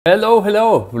Hello,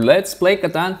 hello! Let's play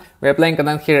Catan. We are playing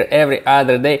Catan here every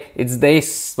other day. It's day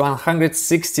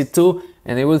 162,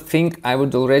 and you would think I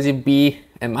would already be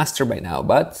a master by now,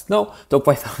 but no, top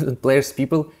 5000 players,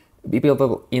 people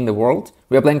in the world.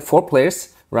 We are playing 4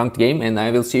 players, ranked game, and I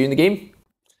will see you in the game.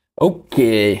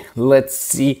 Okay, let's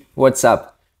see what's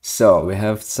up. So we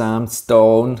have some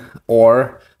stone,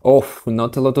 ore. Oh,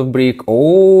 not a lot of brick.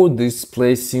 Oh, this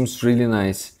place seems really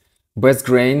nice. Best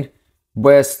grain,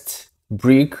 best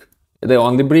brick, the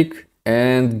only brick,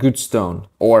 and good stone.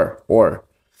 Ore.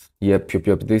 Yep.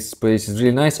 This place is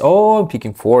really nice. Oh, I'm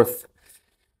picking fourth.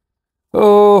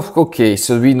 Oh, okay,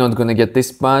 so we're not gonna get this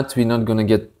spot. We're not gonna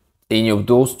get any of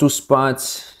those 2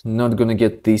 spots. Not gonna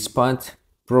get this spot.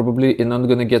 Probably not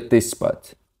gonna get this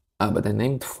spot. But I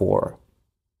named 4.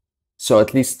 So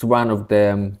at least one of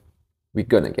them we're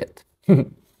gonna get.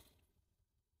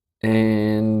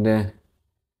 And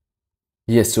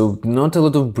yeah, so not a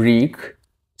lot of brick.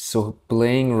 So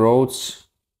playing roads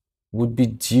would be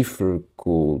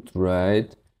difficult,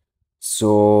 right?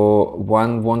 So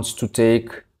one wants to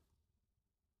take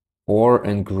ore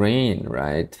and grain,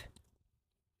 right?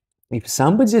 If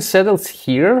somebody settles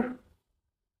here,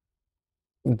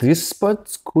 this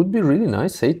spot could be really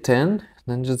nice. 8-10,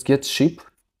 then just get sheep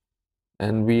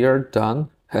and we are done.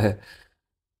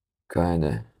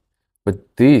 Kinda.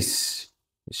 But this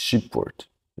is sheepport,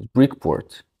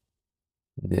 brickport.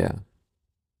 Yeah.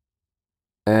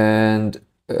 And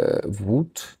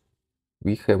wood.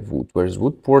 We have wood. Where's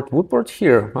woodport? Woodport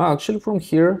here. Actually from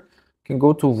here can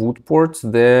go to woodport,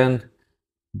 then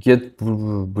get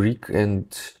brick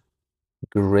and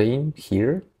grain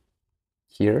here.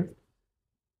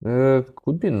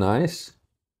 Could be nice.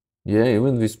 Yeah,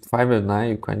 even with 5 and 9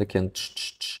 you kind of can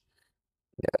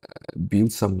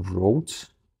build some roads.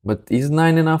 But is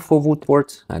 9 enough for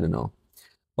woodport? I don't know.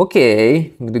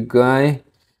 Okay, the guy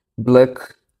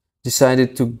black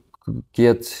decided to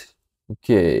get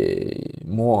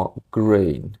more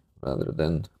grain rather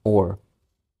than ore.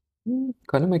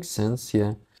 Kind of makes sense,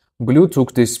 yeah. Blue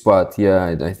took this spot,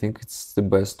 yeah, I think it's the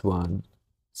best one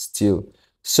still.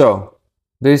 So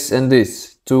this and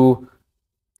this, 2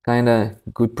 kind of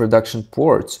good production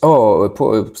ports. Oh,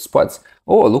 spots.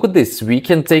 Oh, look at this. We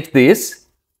can take this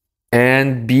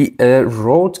and be a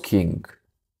road king,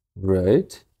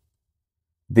 right?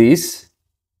 This,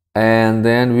 and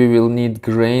then we will need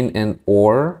grain and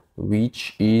ore,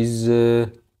 which is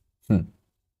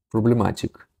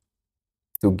problematic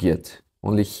to get.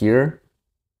 Only here.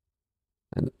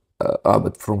 And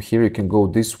but from here you can go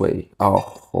this way.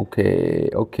 Oh,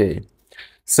 okay.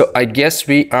 So I guess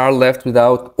we are left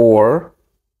without ore.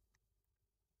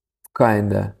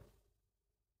 Kinda.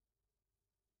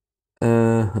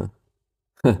 Uh-huh.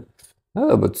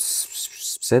 Oh, but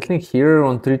settling here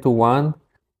on 3 to 1,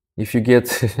 if you get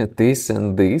this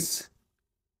and this,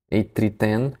 8 3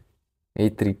 10,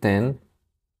 8 3 10,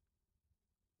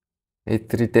 8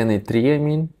 3 10, 8 3, I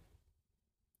mean,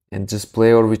 and just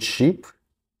play or with sheep.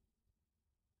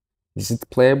 Is it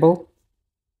playable?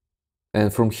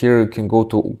 And from here you can go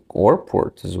to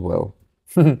Orport as well.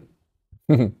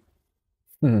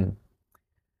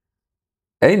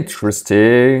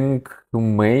 Interesting.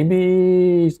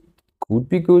 Maybe could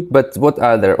be good, but what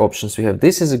other options we have?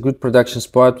 This is a good production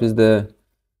spot with the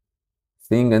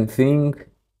thing and thing.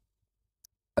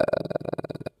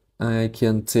 I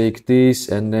can take this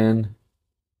and then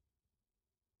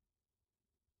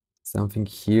something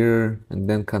here and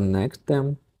then connect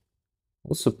them.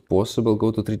 Also possible,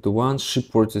 go to 3 to 1.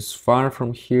 Shipport is far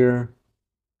from here.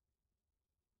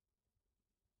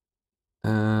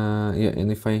 Yeah,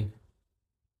 and if I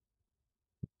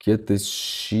get this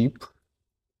sheep,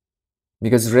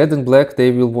 because red and black,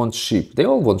 they will want sheep. They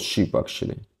all want sheep,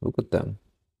 actually. Look at them.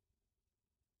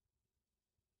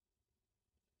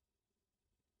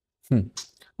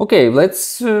 Okay,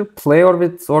 let's play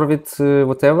orbit,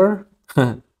 whatever.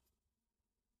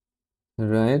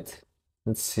 Right.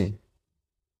 Let's see.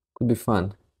 Could be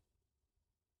fun.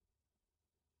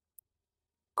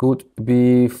 Could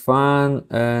be fun,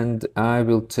 and I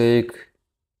will take.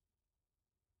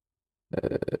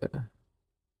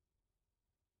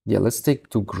 Yeah, let's take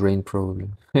 2 grain probably.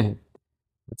 Let's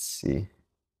see.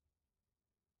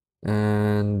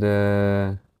 And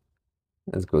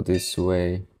let's go this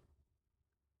way.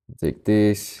 Take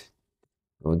this.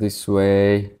 Go this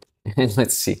way. And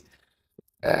let's see.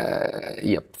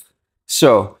 Yep.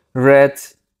 So red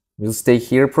will stay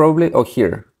here probably. Oh,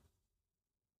 here.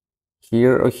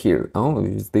 Here or here. Oh,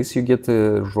 with this you get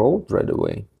a road right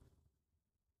away.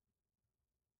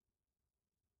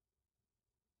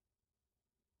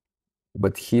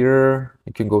 But here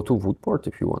you can go to Woodport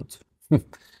if you want.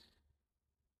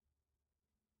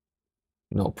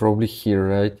 No, probably here,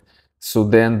 right? So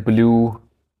then blue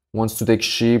wants to take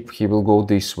sheep, he will go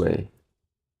this way.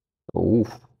 Oh,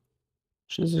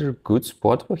 which is a good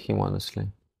spot for him, honestly.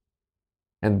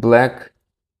 And black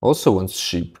also wants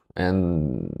sheep,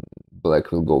 and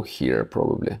black will go here,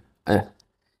 probably. I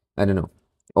don't know.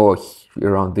 Oh,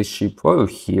 around this sheep. Oh,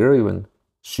 here even.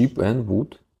 Sheep and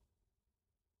wood.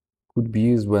 Could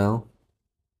be as well.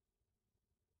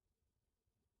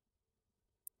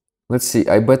 Let's see,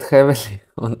 I bet heavily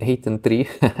on 8 and 3.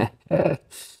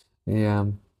 Yeah.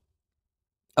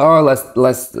 Oh,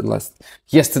 last.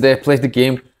 Yesterday I played the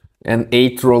game and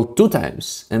 8 rolled 2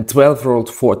 times and 12 rolled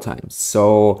 4 times.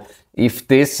 So if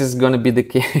this is gonna be the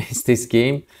case this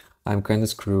game, I'm kind of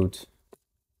screwed.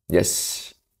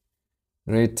 Yes.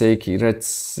 Red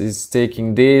is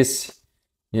taking this.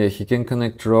 Yeah, he can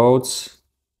connect roads.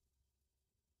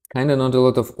 Kinda not a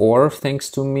lot of ore thanks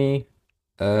to me.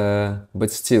 But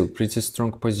still, pretty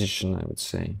strong position, I would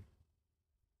say.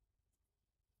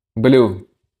 Blue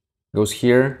goes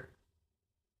here,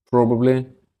 probably.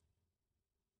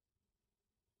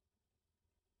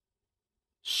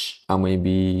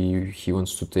 Maybe he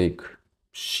wants to take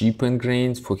sheep and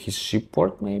grains for his sheep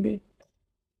port, maybe?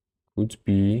 Could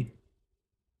be.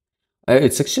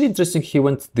 It's actually interesting he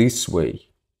went this way,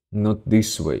 not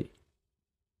this way.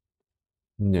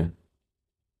 Yeah.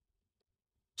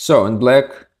 So, in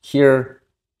black, here,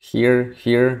 here,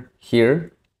 here,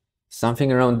 here.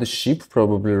 Something around the sheep,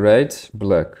 probably, right?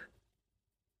 Black.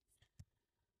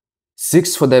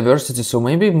 6 for diversity, so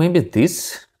maybe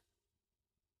this.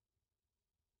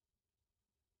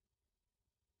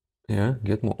 Yeah,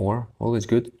 get more ore, always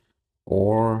good.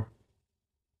 Or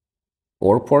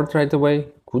port right away,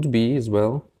 could be as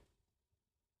well.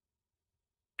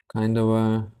 Kind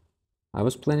of I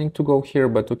was planning to go here,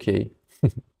 but okay.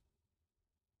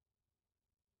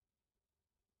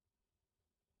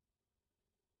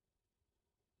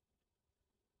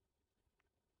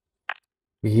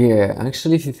 Yeah,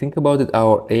 actually, if you think about it,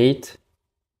 our 8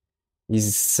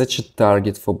 is such a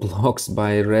target for blocks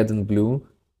by red and blue.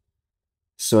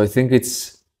 So I think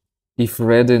it's if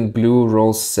red and blue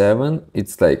roll 7,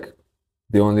 it's like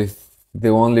the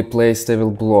only place they will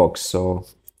block. So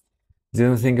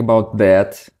didn't think about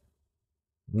that.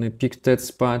 And I picked that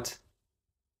spot.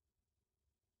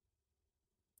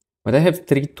 But I have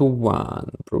 3 to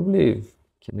 1. Probably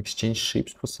can exchange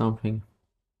ships for something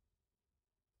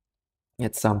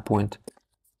at some point.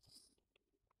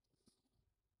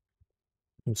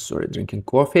 I'm sorry, drinking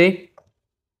coffee.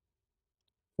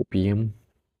 4 p.m.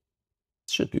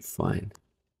 Should be fine.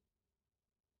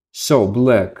 So,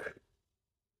 black.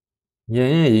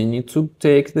 Yeah, you need to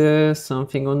take the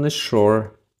something on the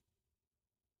shore.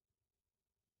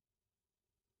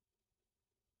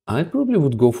 I probably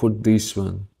would go for this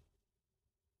one.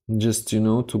 Just,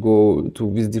 to go to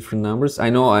with different numbers.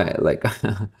 I know I like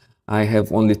I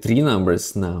have only 3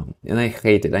 numbers now, and I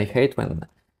hate it. I hate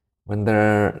when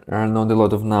there are not a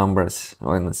lot of numbers,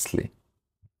 honestly.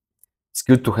 It's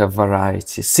good to have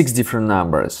variety. 6 different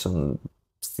numbers on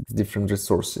 6 different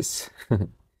resources.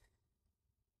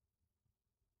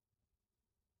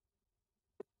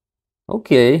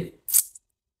 Okay.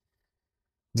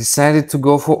 Decided to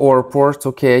go for Orport.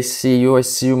 Okay, I see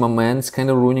you, my man. It's kind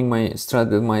of ruining my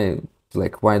strategy,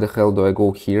 like, why the hell do I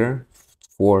go here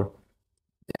for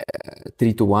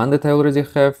 3 to 1 that I already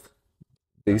have?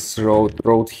 This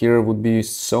road here would be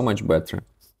so much better.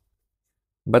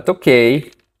 But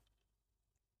okay.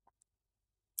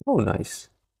 Oh, nice.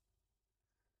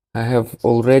 I have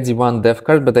already one death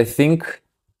card, but I think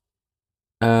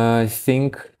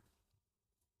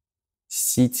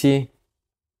city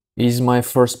is my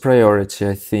first priority.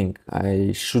 I think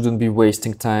I shouldn't be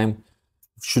wasting time,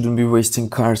 shouldn't be wasting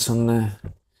cards on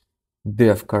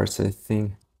death cards, I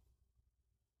think.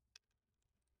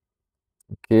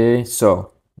 Okay,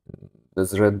 so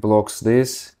this red blocks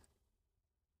this.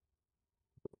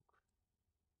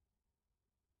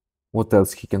 What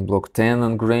else he can block? 10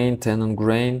 on grain, 10 on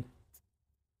grain.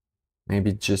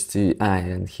 Maybe just the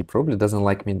and he probably doesn't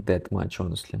like me that much,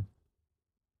 honestly.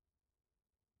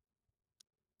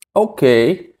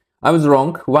 Okay, I was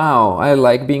wrong. Wow, I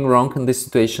like being wrong in these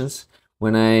situations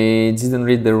when I didn't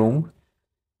read the room.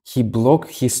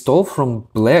 He stole from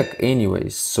black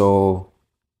anyways, so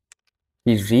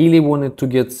he really wanted to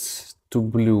get to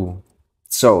blue.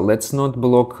 So let's not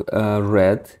block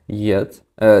red yet.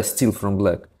 Steal from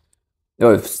black.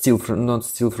 Oh, not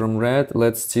steal from red.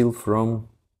 Let's steal from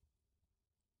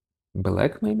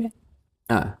black, maybe.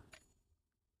 Yeah,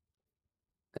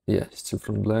 steal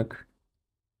from black.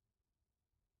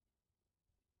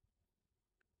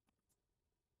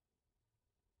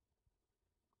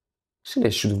 Actually, I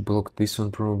should have blocked this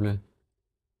one probably.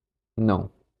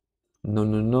 No. No,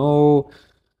 no, no.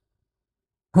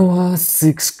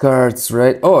 Six cards,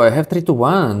 right? Oh, I have 3 to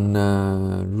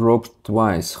 1. Rope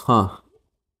twice, huh?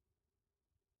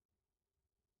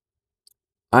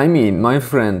 I mean, my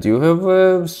friend, you have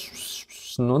a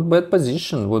not bad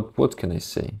position. What can I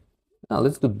say? Ah,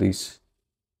 let's do this.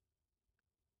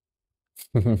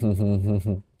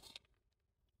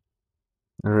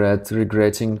 Red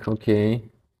regretting, okay.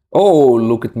 Oh,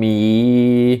 look at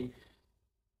me.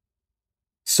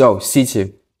 So,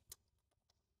 city.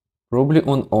 Probably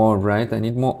on ore, right? I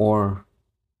need more ore.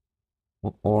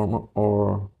 More ore, more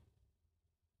ore.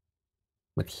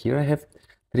 But here I have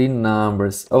 3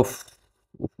 numbers. Oh,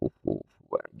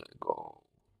 where do I go?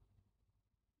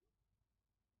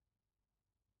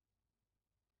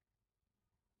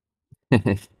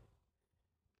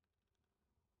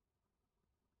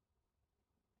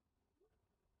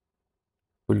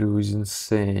 Blue is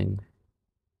insane.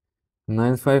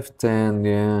 9, 5, 10,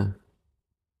 yeah.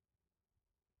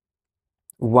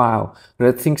 Wow,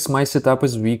 red thinks my setup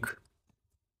is weak.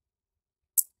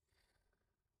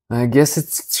 I guess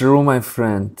it's true, my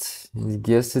friend. I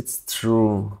guess it's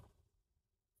true.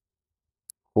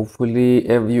 Hopefully,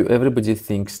 everybody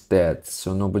thinks that,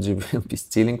 so nobody will be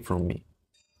stealing from me.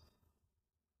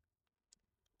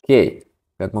 Okay,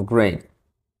 got more grain.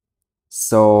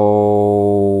 So,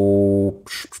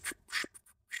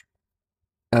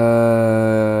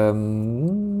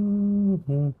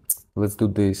 let's do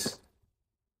this.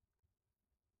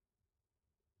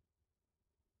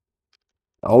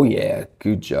 Oh yeah,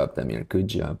 good job, Damir, good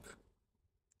job.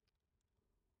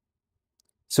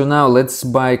 So now let's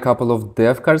buy a couple of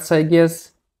dev cards, I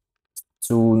guess,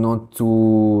 to not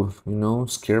to,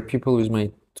 scare people with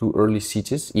my too early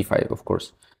cities, if I, of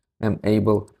course, am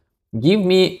able. Give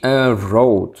me a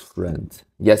road, friend.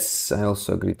 Yes, I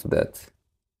also agree to that.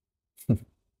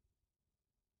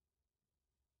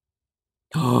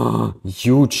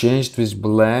 You changed with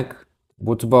black.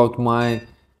 What about my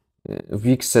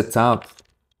weak setup?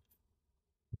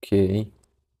 Okay.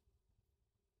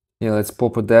 Yeah, let's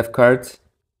pop a dev card.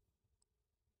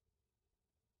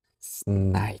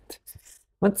 Knight.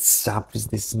 What's up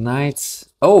with these knights?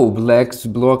 Oh, black's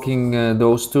blocking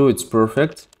those two. It's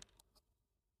perfect.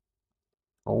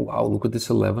 Oh, wow, look at this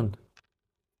 11.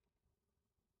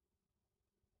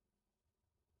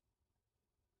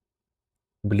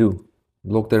 Blue.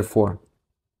 Block there 4.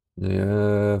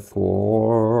 Yeah,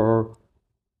 4.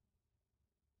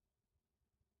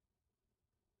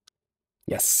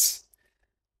 Yes.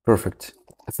 Perfect.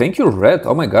 Thank you, Red.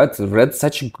 Oh my God, Red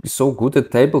so good at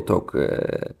table talk.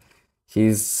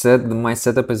 He said my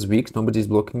setup is weak. Nobody's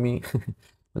blocking me,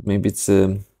 but maybe it's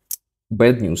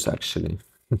bad news actually.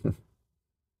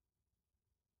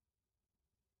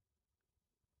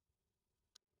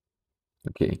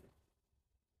 Okay.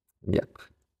 Yep.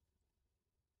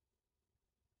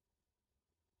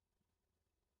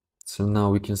 So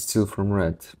now we can steal from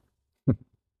Red.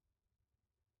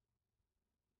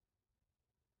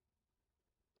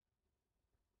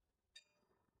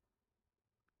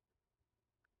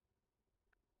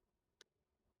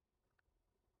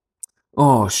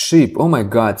 Oh, sheep. Oh my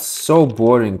God, so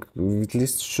boring. At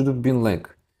least should have been like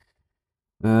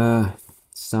uh,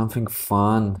 something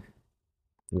fun,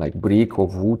 like brick or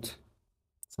wood.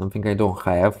 Something I don't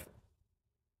have.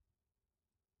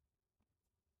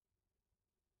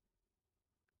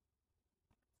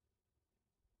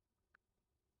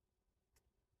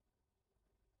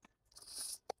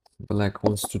 Black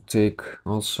wants to take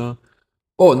also.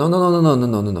 Oh, no, no, no, no, no,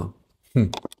 no, no, no, no.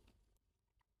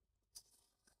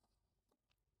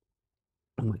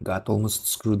 Oh my God, almost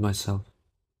screwed myself.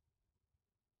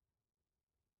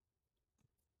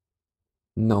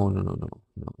 No, no, no, no,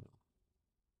 no.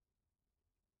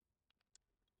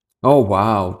 Oh,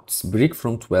 wow. It's brick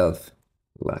from 12.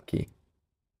 Lucky.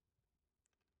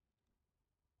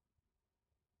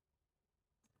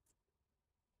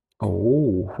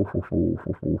 Oh.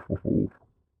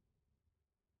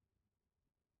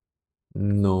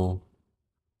 No.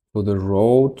 For the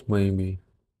road, maybe.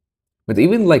 But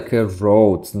even like a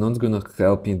road's not gonna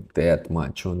help me that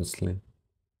much, honestly.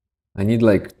 I need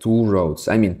like 2 roads.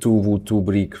 I mean, 2 wood, 2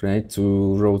 brick, right?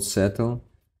 2 roads settle.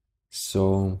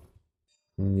 So,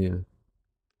 yeah.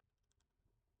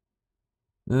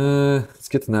 Let's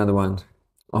get another one.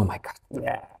 Oh my God.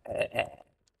 Yeah.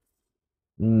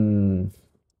 Hmm.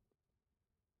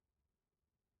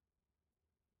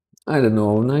 I don't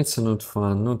know. Nights are not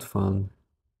fun. Not fun.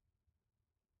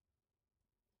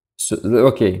 So,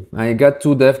 okay, I got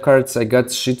 2 dev cards. I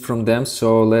got shit from them.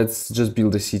 So let's just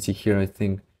build a city here, I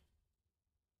think.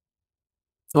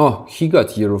 Oh, he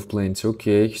got Year of Plenty.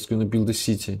 Okay, he's gonna build a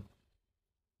city.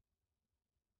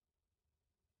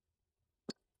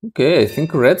 Okay, I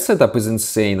think red setup is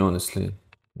insane, honestly.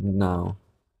 Now,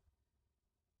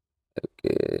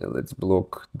 okay, let's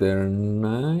block their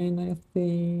 9, I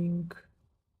think.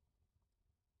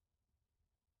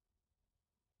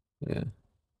 Yeah.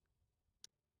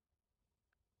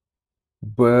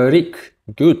 Brick.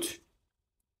 Good.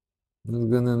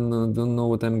 Don't know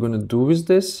what I'm gonna do with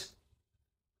this.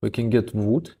 We can get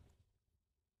wood.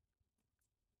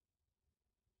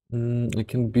 I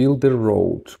can build a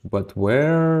road, but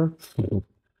where?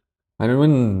 I don't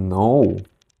even know.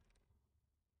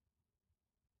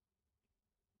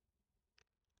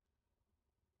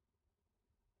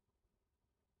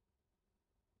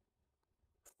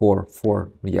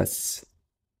 Four, yes.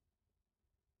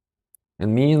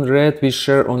 And me and red, we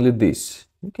share only this.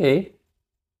 Okay.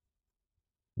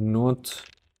 Not.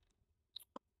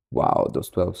 Wow, those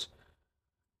 12s.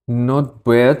 Not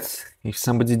bad. If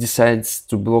somebody decides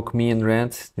to block me and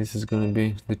red, this is gonna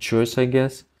be the choice, I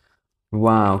guess.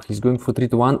 Wow, he's going for 3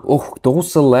 to 1. Oh,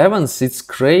 those 11s, it's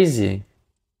crazy.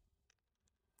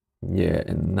 Yeah,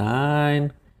 and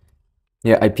 9.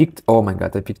 Yeah, I picked. Oh my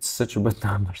god, I picked such bad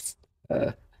numbers.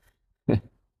 Uh,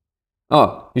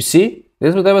 oh, you see?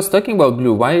 That's what I was talking about,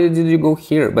 blue. Why did you go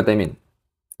here? But I mean,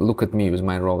 look at me with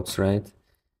my roads, right?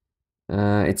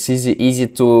 It's easy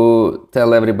to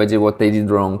tell everybody what they did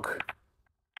wrong.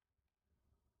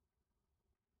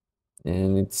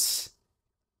 And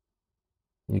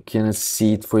you can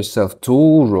see it for yourself.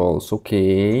 2 rolls,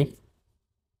 okay.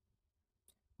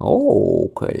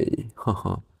 Oh, okay.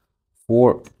 Haha.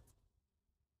 For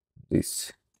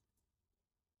this.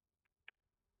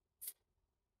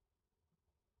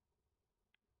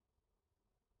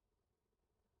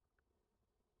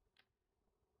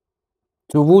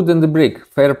 To wood and the brick,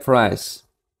 fair price.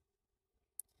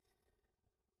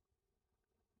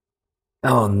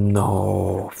 Oh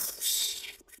no.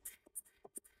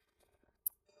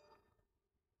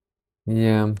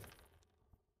 Yeah.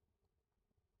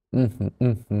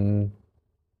 Mm-hmm.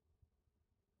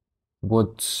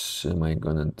 What am I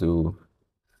gonna do?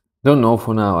 Don't know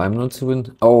for now. I'm not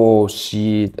even. Oh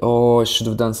shit. Oh, I should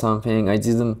have done something. I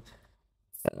didn't.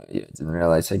 Yeah, I didn't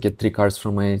realize I get 3 cards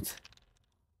from 8.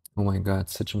 Oh my god,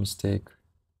 such a mistake.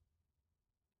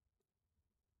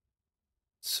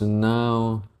 So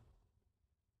now.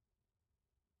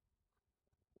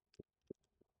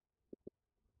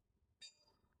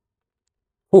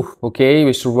 Whew, okay,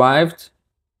 we survived.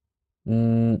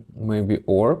 Maybe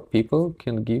ore people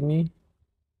can give me.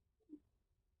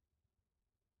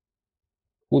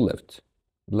 Who left?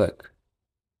 Black.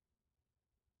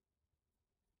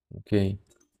 Okay.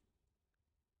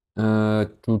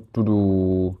 To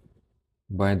do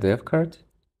buy the F card?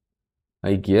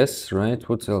 I guess, right?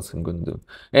 What else I'm gonna do?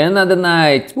 Another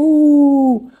night!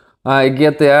 Woo! I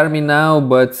get the army now,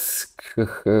 but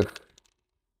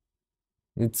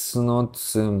it's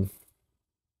not. I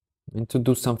need to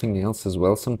do something else as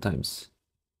well sometimes.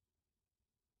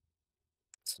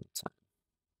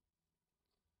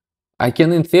 I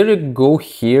can, in theory, go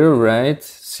here, right?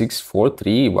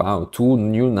 643. Wow, 2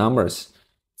 new numbers.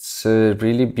 It's a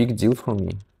really big deal for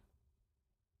me.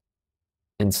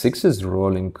 And 6 is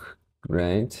rolling,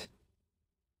 right?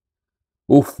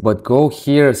 Oof, but go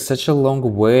here, such a long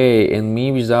way, and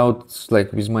me without,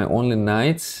 like, with my only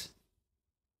knights.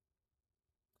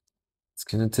 It's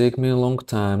gonna take me a long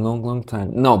time, long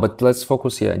time. No, but let's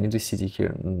focus here. I need a city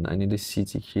here. I need a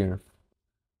city here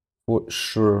for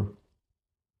sure.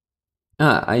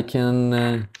 I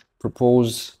can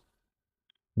propose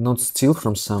not steal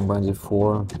from somebody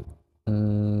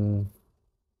um,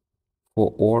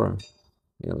 for ore.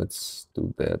 Yeah, let's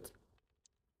do that.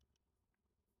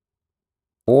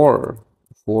 Or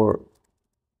for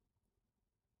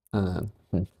uh,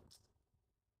 hmm.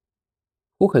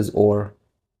 Who has ore?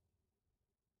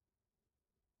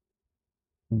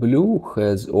 Blue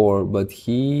has ore, but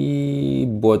he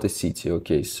bought a city.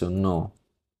 Okay, so no.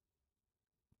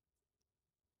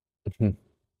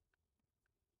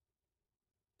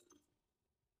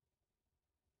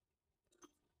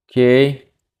 Okay,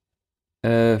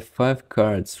 5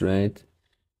 cards, right?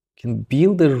 Can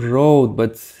build a road,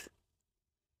 but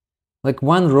like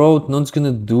one road not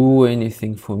gonna do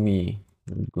anything for me.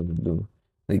 Not gonna do.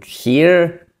 Like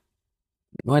here,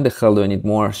 why the hell do I need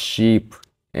more sheep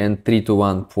and 3 to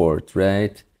 1 port,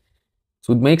 right?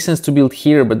 So it makes sense to build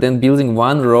here, but then building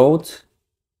one road,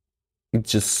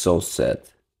 it's just so sad.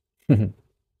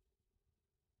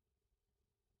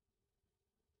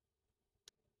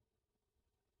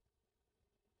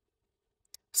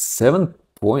 7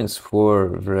 points for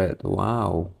red.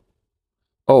 Wow.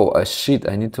 Oh, shit,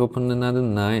 I need to open another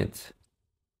night.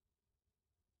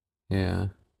 Yeah.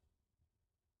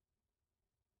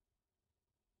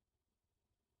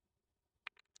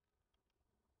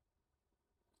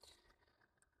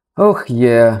 Oh,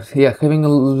 yeah. Yeah, having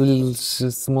a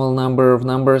small number of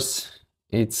numbers,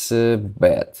 it's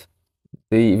bad.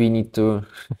 We need to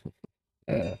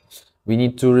uh, we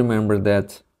need to remember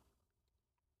that.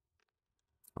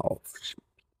 Oh,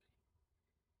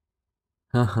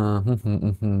 haha.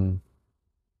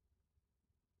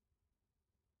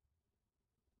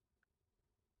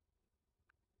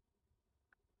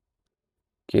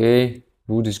 Okay,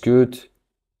 wood is good.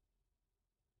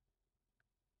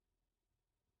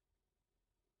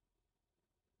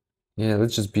 Yeah,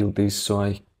 let's just build this. So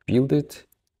I build it.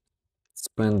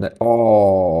 Spend the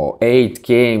oh 8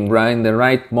 came right in the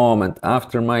right moment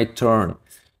after my turn.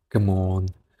 Come on,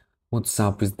 what's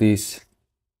up with this?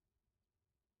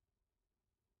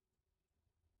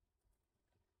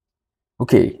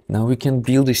 Okay, now we can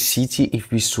build a city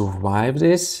if we survive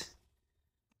this.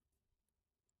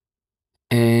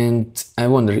 And I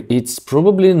wonder, it's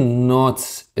probably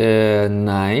not a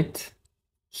night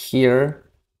here.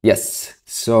 Yes,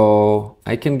 so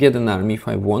I can get an army if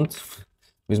I want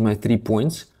with my 3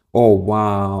 points. Oh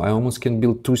wow, I almost can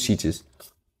build 2 cities.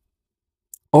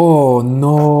 Oh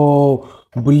no,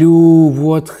 Blue,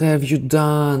 what have you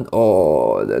done?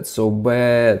 Oh, that's so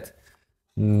bad.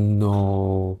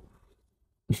 No.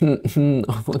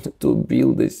 I wanted to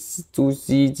build this 2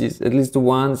 cities, at least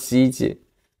 1 city.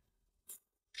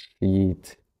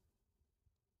 Shit.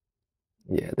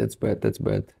 Yeah, that's bad, that's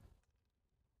bad.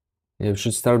 Yeah, we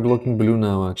should start blocking blue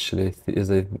now, actually, as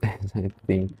I, as I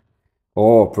think.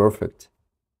 Oh, perfect.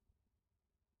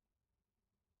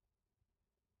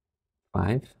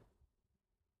 5?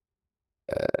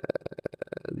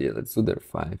 Yeah, let's do their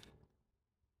 5.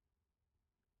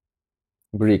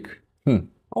 Brick.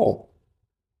 Oh,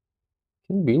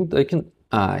 can build? I can.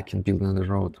 Ah, I can build another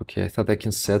road. Okay, I thought I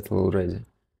can settle already.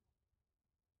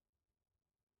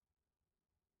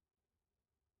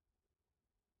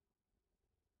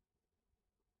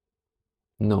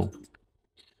 No.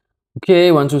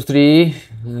 Okay, 1, 2, 3.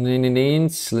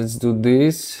 Let's do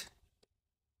this.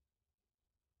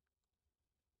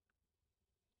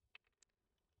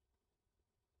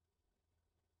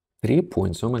 3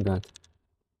 points. Oh my god.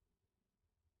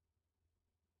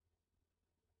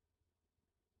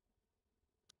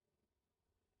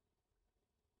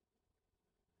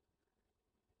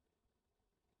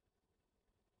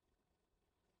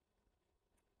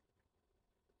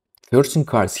 Thirteen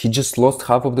cards. He just lost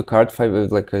half of the card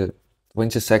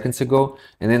 20 seconds ago,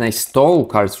 and then I stole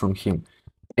cards from him,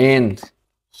 and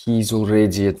he's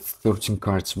already at 13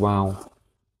 cards. Wow,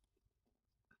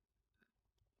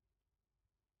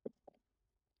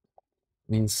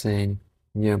 insane.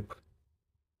 Yep.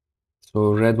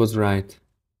 So red was right.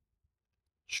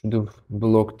 Should have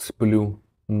blocked blue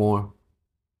more.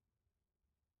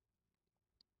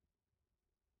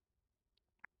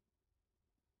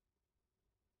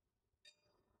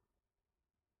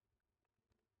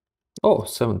 Oh,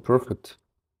 7, perfect.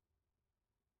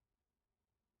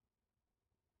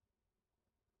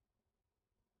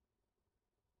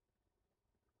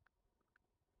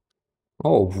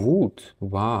 Oh, wood.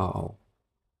 Wow.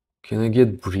 Can I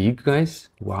get brick, guys?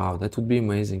 Wow, that would be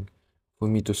amazing for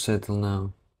me to settle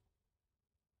now.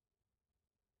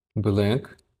 Black?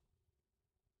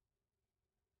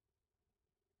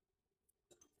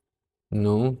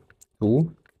 No.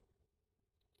 2?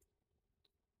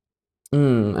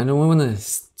 I don't wanna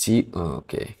steal. Oh,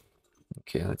 okay.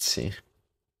 Okay, let's see.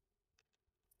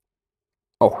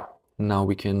 Oh, now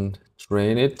we can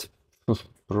train it.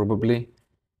 Probably.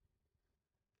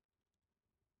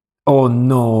 Oh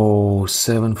no,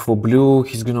 7 for blue.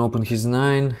 He's gonna open his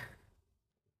 9.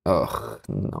 Ugh,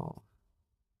 no.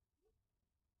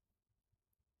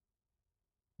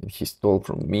 He stole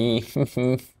from me.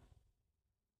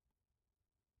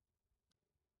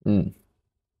 mm.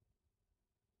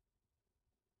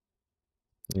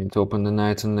 Need to open the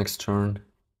knight on next turn.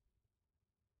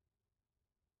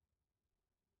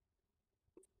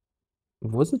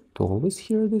 Was it always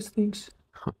here, these things?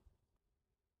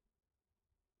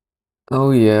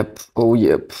 Oh, yep. Oh,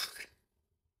 yep.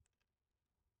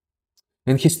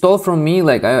 And he stole from me,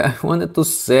 like, I wanted to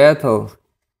settle.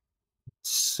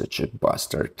 Such a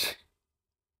bastard.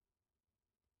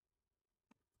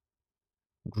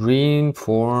 Green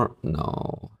for...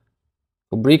 no.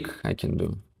 For brick, I can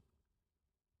do.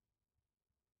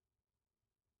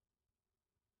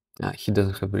 Ah, he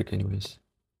doesn't have brick anyways.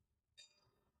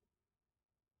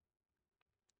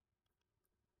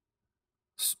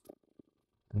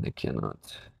 And I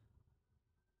cannot.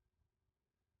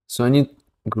 So I need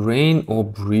grain or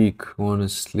brick,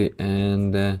 honestly,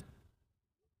 and no,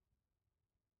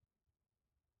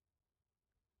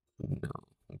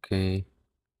 okay.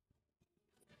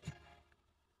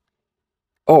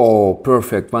 Oh,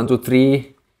 perfect. 1, 2,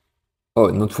 3. Oh,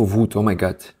 not for wood. Oh my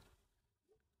God.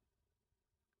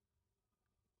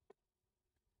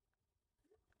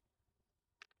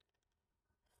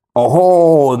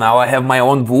 Oh, now I have my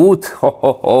own wood. Ho,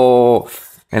 ho, ho.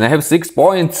 And I have 6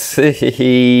 points. But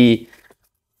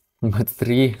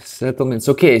 3 settlements.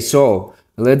 Okay, so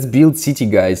let's build city,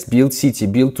 guys. Build city.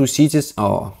 Build 2 cities.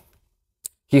 Oh,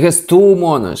 he has 2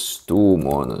 monos. 2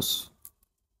 monos.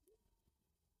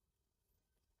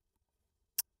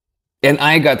 And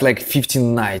I got like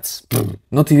 15 knights.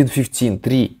 Not even 15.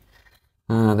 3.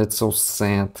 Ah, that's so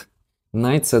sad.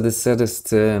 Knights are the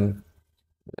saddest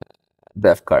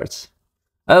death cards.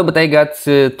 Oh, but I got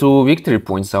 2 victory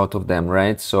points out of them,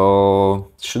 right?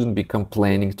 So shouldn't be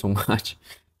complaining too much.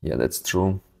 Yeah, that's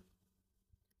true.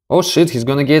 Oh shit, he's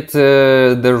gonna get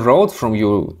the road from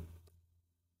you.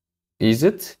 Is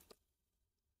it?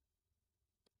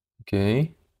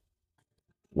 Okay.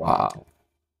 Wow.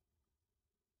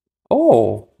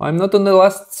 Oh, I'm not on the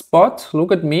last spot.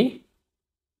 Look at me.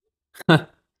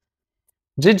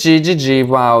 GG, GG.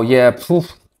 Wow, yeah.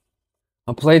 Poof.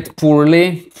 I played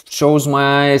poorly. Chose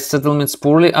my settlements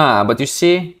poorly. Ah, but you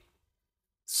see,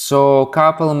 so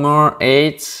couple more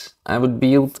 8. I would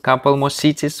build couple more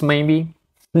cities maybe.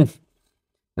 And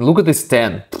look at this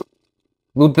 10.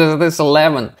 Look at this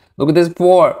 11. Look at this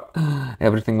 4.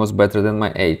 Everything was better than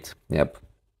my 8. Yep.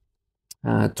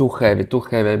 Too heavy, too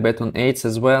heavy. I bet on 8s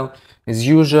as well, as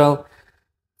usual.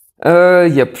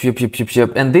 Yep.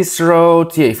 And this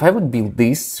road, yeah, if I would build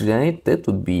this, right, that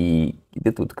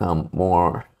would come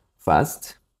more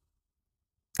fast.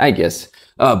 I guess.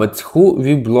 But who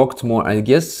we blocked more? I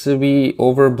guess we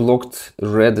overblocked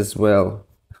red as well,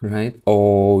 right?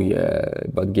 Oh yeah,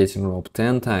 but getting robbed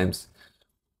 10 times.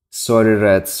 Sorry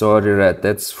red,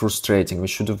 that's frustrating. We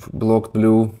should have blocked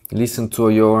blue. Listen to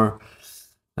your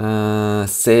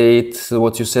say it,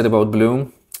 what you said about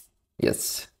blue.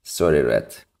 Yes, sorry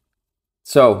red.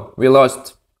 So we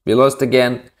lost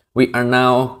again. We are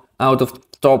now out of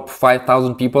top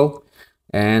 5,000 people.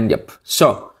 And yep,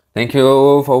 so thank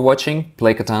you for watching.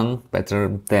 Play Catan better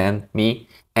than me,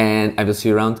 and I will see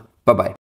you around. Bye bye.